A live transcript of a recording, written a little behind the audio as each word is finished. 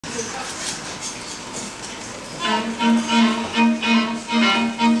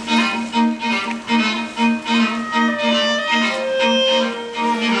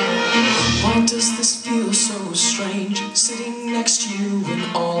Why does this feel so strange, sitting next to you when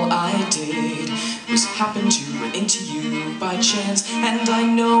all I did was happen to run into you by chance? And I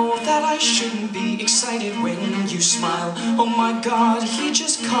know that I shouldn't be excited when you smile. Oh my God, he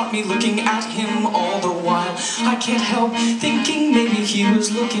just caught me looking at him all the while. I can't help thinking maybe he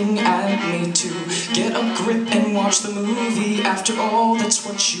was looking at me to get a grip and watch the movie. After all, that's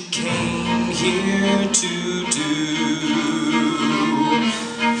what you came here to do.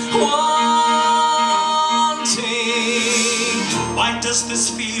 Why does this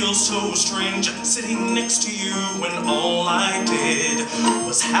feel so strange, sitting next to you when all I did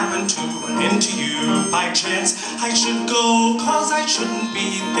was happen to run into you by chance? I should go, cause I shouldn't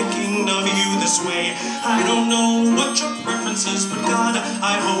be thinking of you this way. I don't know what your preference is, but God,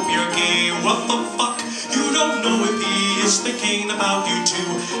 I hope you're gay. What the fuck? You don't know if he is thinking about you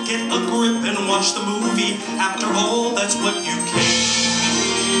too. Get a grip and watch the movie. After all, that's what you came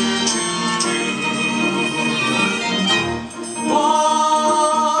here to do. Wanting.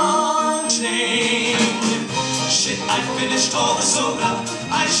 Shit, I finished all the soda.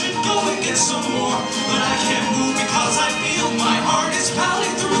 I should go and get some more, but I can't move because I feel my heart is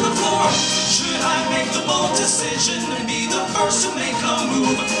pounding through the floor. Should I make the bold decision and be the first to make a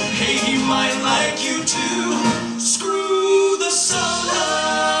move? Hey, he might like you too. Screw the soda.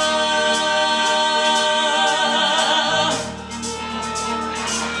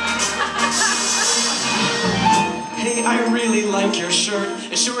 I really like your shirt.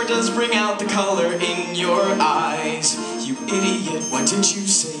 It sure does bring out the color in your eyes. You idiot, why didn't you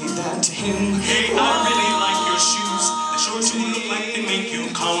say that to him? Hey, I really like your shoes. They sure do look like they make you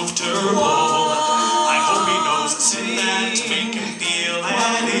comfortable. I hope he knows it's in that to make him feel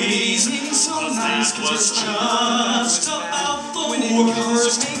at ease. Cause that was just about the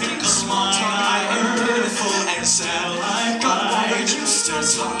worst pick-up line